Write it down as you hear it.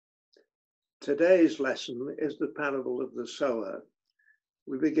Today's lesson is the parable of the sower.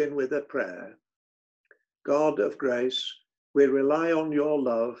 We begin with a prayer. God of grace, we rely on your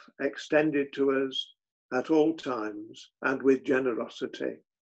love extended to us at all times and with generosity.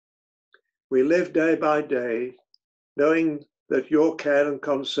 We live day by day knowing that your care and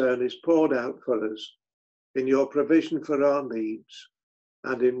concern is poured out for us in your provision for our needs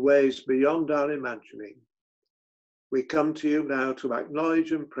and in ways beyond our imagining. We come to you now to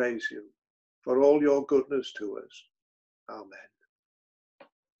acknowledge and praise you for all your goodness to us. Amen.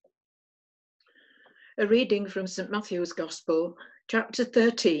 A reading from St. Matthew's Gospel, chapter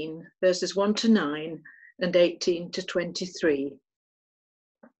 13, verses 1 to 9 and 18 to 23.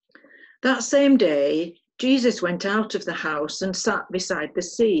 That same day, Jesus went out of the house and sat beside the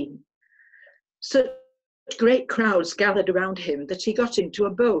sea. Such great crowds gathered around him that he got into a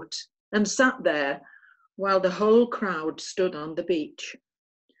boat and sat there while the whole crowd stood on the beach.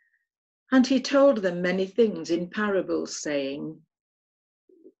 And he told them many things in parables, saying,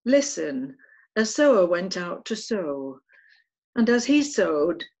 "Listen, a sower went out to sow, and as he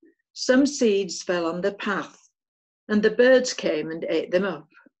sowed, some seeds fell on the path, and the birds came and ate them up.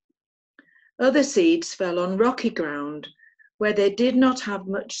 Other seeds fell on rocky ground, where they did not have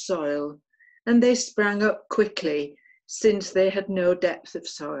much soil, and they sprang up quickly, since they had no depth of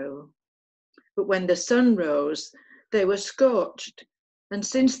soil. But when the sun rose, they were scorched, and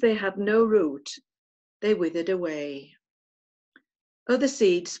since they had no root, they withered away. Other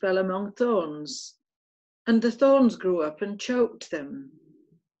seeds fell among thorns, and the thorns grew up and choked them.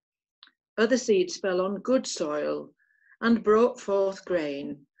 Other seeds fell on good soil and brought forth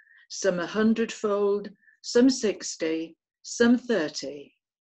grain, some 100-fold, some 60, some 30.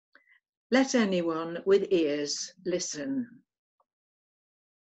 Let anyone with ears listen."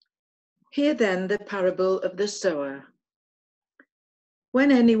 Hear then the parable of the sower. When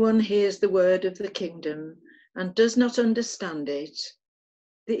anyone hears the word of the kingdom and does not understand it,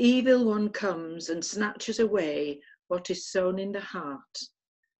 the evil one comes and snatches away what is sown in the heart.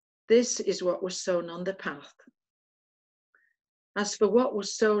 This is what was sown on the path. As for what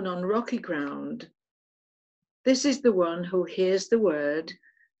was sown on rocky ground, this is the one who hears the word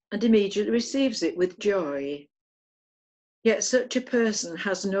and immediately receives it with joy. Yet such a person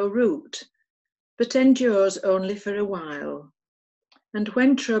has no root, but endures only for a while. And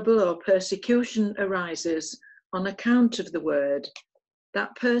when trouble or persecution arises on account of the word,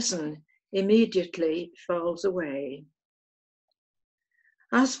 that person immediately falls away.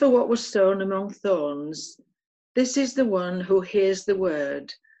 As for what was sown among thorns, this is the one who hears the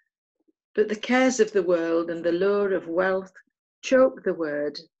word, but the cares of the world and the lure of wealth choke the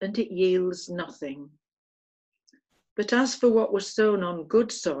word, and it yields nothing. But as for what was sown on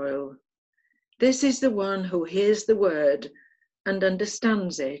good soil, this is the one who hears the word and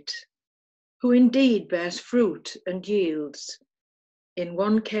understands it, who indeed bears fruit and yields, in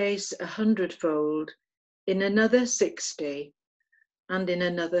one case 100-fold, in another 60, and in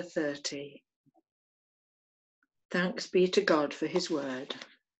another 30. Thanks be to God for his word.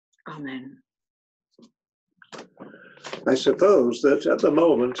 Amen. I suppose that at the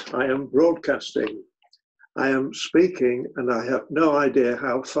moment I am broadcasting. I am speaking and I have no idea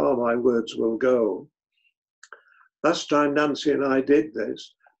how far my words will go. Last time Nancy and I did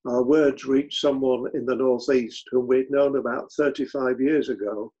this, our words reached someone in the northeast whom we'd known about 35 years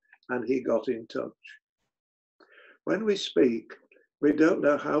ago, and he got in touch. When we speak, we don't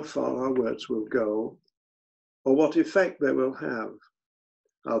know how far our words will go or what effect they will have.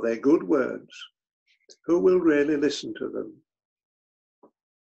 Are they good words? Who will really listen to them?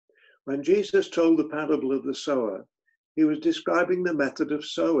 When Jesus told the parable of the sower, he was describing the method of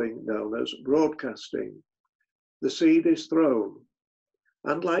sowing known as broadcasting. The seed is thrown,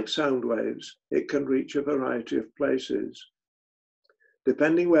 and like sound waves, it can reach a variety of places.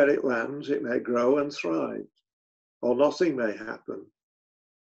 Depending where it lands, it may grow and thrive, or nothing may happen.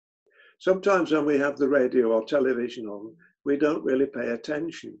 Sometimes when we have the radio or television on, we don't really pay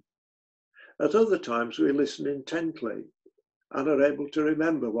attention. At other times, we listen intently and are able to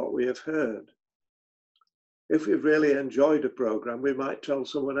remember what we have heard. If we've really enjoyed a program, we might tell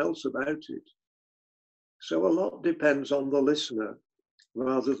someone else about it. So a lot depends on the listener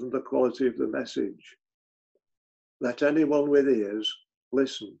rather than the quality of the message. Let anyone with ears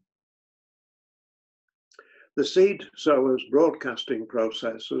listen. The seed sower's broadcasting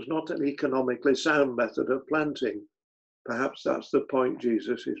process was not an economically sound method of planting. Perhaps that's the point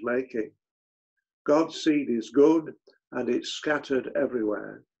Jesus is making. God's seed is good and it's scattered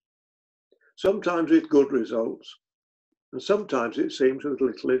everywhere. Sometimes with good results, and sometimes it seems with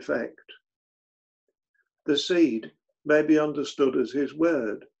little effect. The seed may be understood as his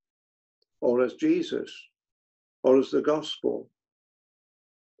word, or as Jesus, or as the gospel?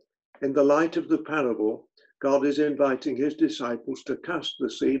 In the light of the parable, God is inviting his disciples to cast the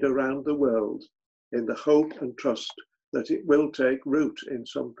seed around the world in the hope and trust that it will take root in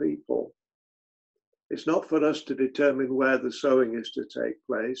some people. It's not for us to determine where the sowing is to take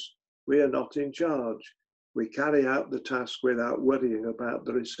place. We are not in charge. We carry out the task without worrying about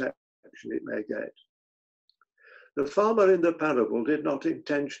the reception it may get. The farmer in the parable did not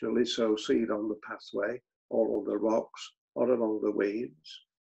intentionally sow seed on the pathway or on the rocks or along the weeds.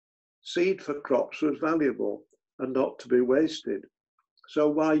 Seed for crops was valuable and not to be wasted. So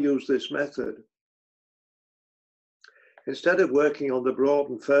why use this method? Instead of working on the broad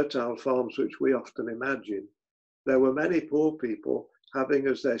and fertile farms which we often imagine, there were many poor people having,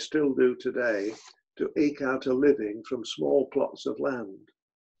 as they still do today, to eke out a living from small plots of land.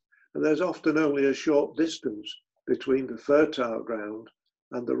 And there's often only a short distance between the fertile ground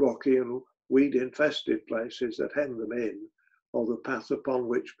and the rocky and weed-infested places that hem them in, or the path upon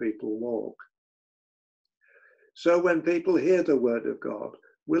which people walk. So when people hear the word of God,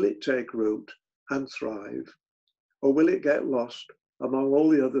 will it take root and thrive? Or will it get lost among all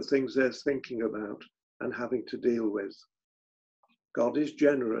the other things they're thinking about and having to deal with? God is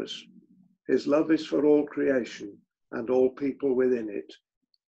generous. His love is for all creation and all people within it.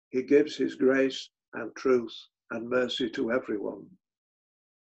 He gives his grace and truth and mercy to everyone.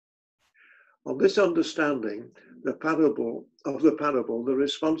 On this understanding, the parable, the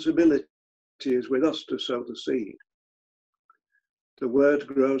responsibility is with us to sow the seed. The word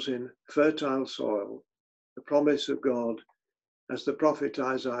grows in fertile soil. The promise of God, as the prophet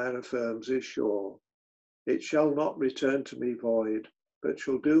Isaiah affirms, is sure. It shall not return to me void, but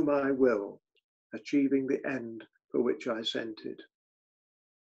shall do my will, achieving the end for which I sent it.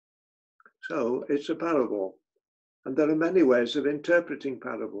 So it's a parable, and there are many ways of interpreting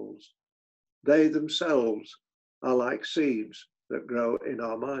parables. They themselves are like seeds that grow in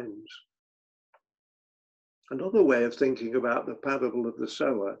our minds. Another way of thinking about the parable of the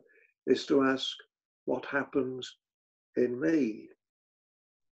sower is to ask, what happens in me?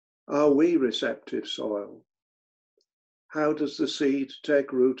 Are we receptive soil? How does the seed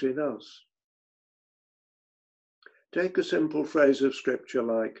take root in us? Take a simple phrase of scripture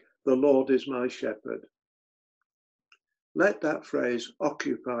like, the Lord is my shepherd. Let that phrase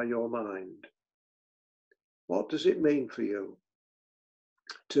occupy your mind. What does it mean for you?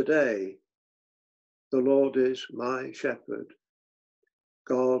 Today, the Lord is my shepherd.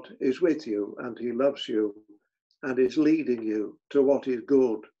 God is with you and he loves you and is leading you to what is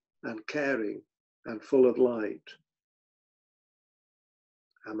good and caring and full of light.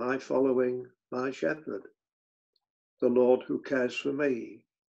 Am I following my shepherd, the Lord who cares for me?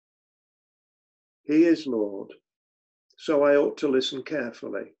 He is Lord, so I ought to listen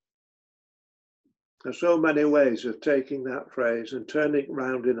carefully. There are so many ways of taking that phrase and turning it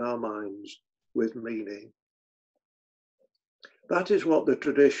round in our minds with meaning. That is what the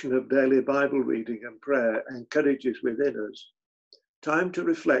tradition of daily Bible reading and prayer encourages within us. Time to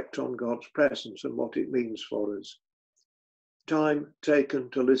reflect on God's presence and what it means for us. Time taken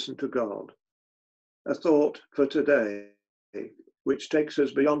to listen to God. A thought for today, which takes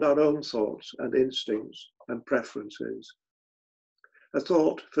us beyond our own thoughts and instincts and preferences. A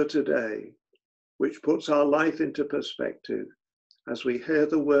thought for today, which puts our life into perspective as we hear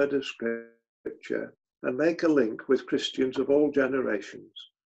the word of Scripture and make a link with Christians of all generations,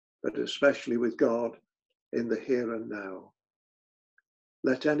 but especially with God in the here and now.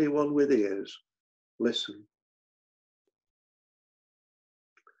 Let anyone with ears listen.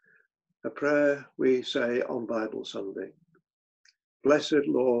 A prayer we say on Bible Sunday. Blessed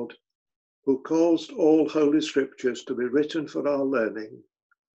Lord, who caused all holy scriptures to be written for our learning,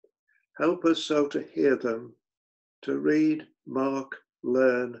 help us so to hear them, to read, mark,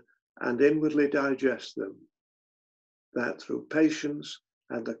 learn, and inwardly digest them, that through patience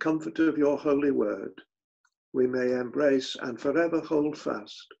and the comfort of your holy word, we may embrace and forever hold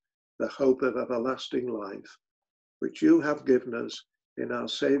fast the hope of everlasting life, which you have given us in our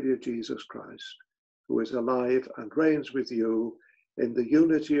Saviour Jesus Christ, who is alive and reigns with you in the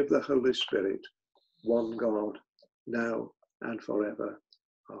unity of the Holy Spirit, one God, now and forever.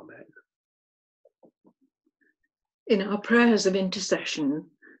 Amen. In our prayers of intercession,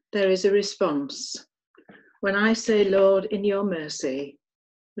 there is a response. When I say, Lord, in your mercy,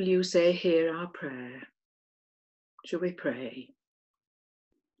 will you say, hear our prayer? Shall we pray?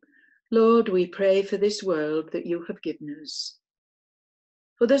 Lord, we pray for this world that you have given us,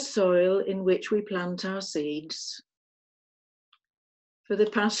 for the soil in which we plant our seeds, for the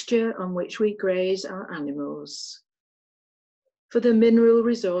pasture on which we graze our animals, for the mineral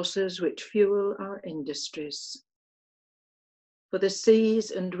resources which fuel our industries, for the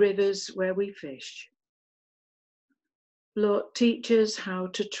seas and rivers where we fish. Lord, teach us how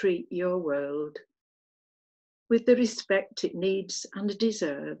to treat your world with the respect it needs and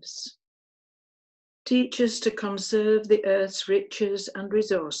deserves. Teach us to conserve the earth's riches and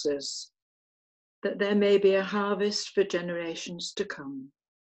resources, that there may be a harvest for generations to come.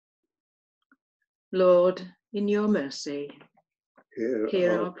 Lord, in your mercy,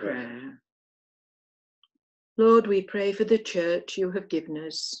 hear our prayer. Lord, we pray for the church you have given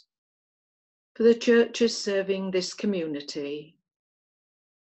us, for the churches serving this community.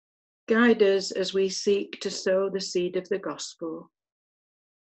 Guide us as we seek to sow the seed of the gospel.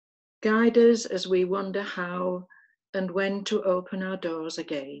 Guide us as we wonder how and when to open our doors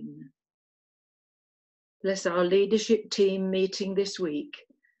again. Bless our leadership team meeting this week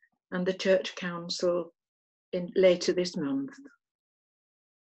and the church council later this month.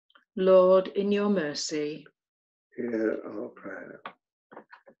 Lord, in your mercy, hear our prayer.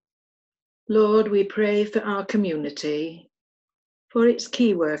 Lord, we pray for our community, for its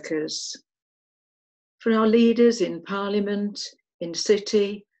key workers, for our leaders in Parliament, in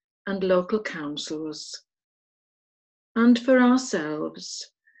city and local councils, and for ourselves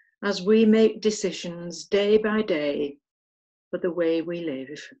as we make decisions day by day for the way we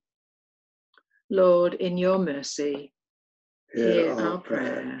live. Lord, in your mercy, hear our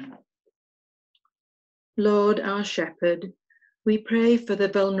prayer. Lord, our shepherd, we pray for the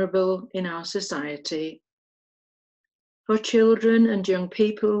vulnerable in our society, for children and young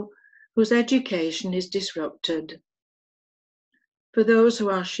people whose education is disrupted, for those who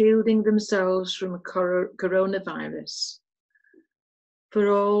are shielding themselves from coronavirus, for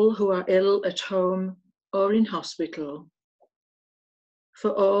all who are ill at home or in hospital,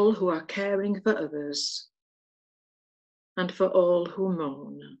 for all who are caring for others, and for all who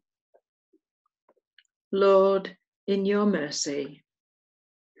mourn. Lord, in your mercy,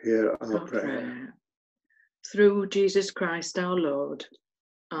 hear our prayer. prayer. Through Jesus Christ our Lord.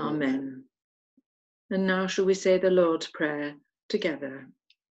 Amen. And now shall we say the Lord's Prayer together.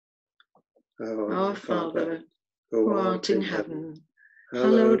 Our Father, who art in heaven,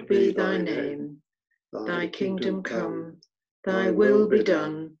 hallowed be thy name. Thy kingdom come, thy will be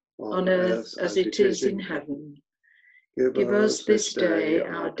done, on earth as it is in heaven. Give us this day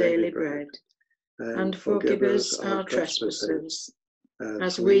our daily bread, and forgive us our trespasses,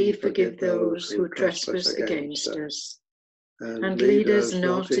 as we forgive those who trespass against us. And lead us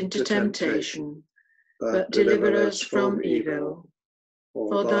not into temptation, but deliver us from evil.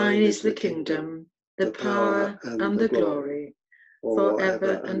 For thine is the kingdom, the power, and the glory,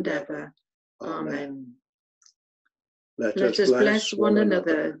 forever and ever. Amen. Let us bless one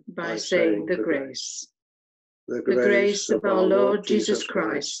another by saying the grace. The grace of our Lord Jesus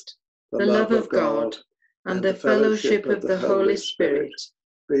Christ, the love of God, and the fellowship of the Holy Spirit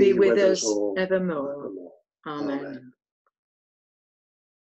be with us evermore. Amen.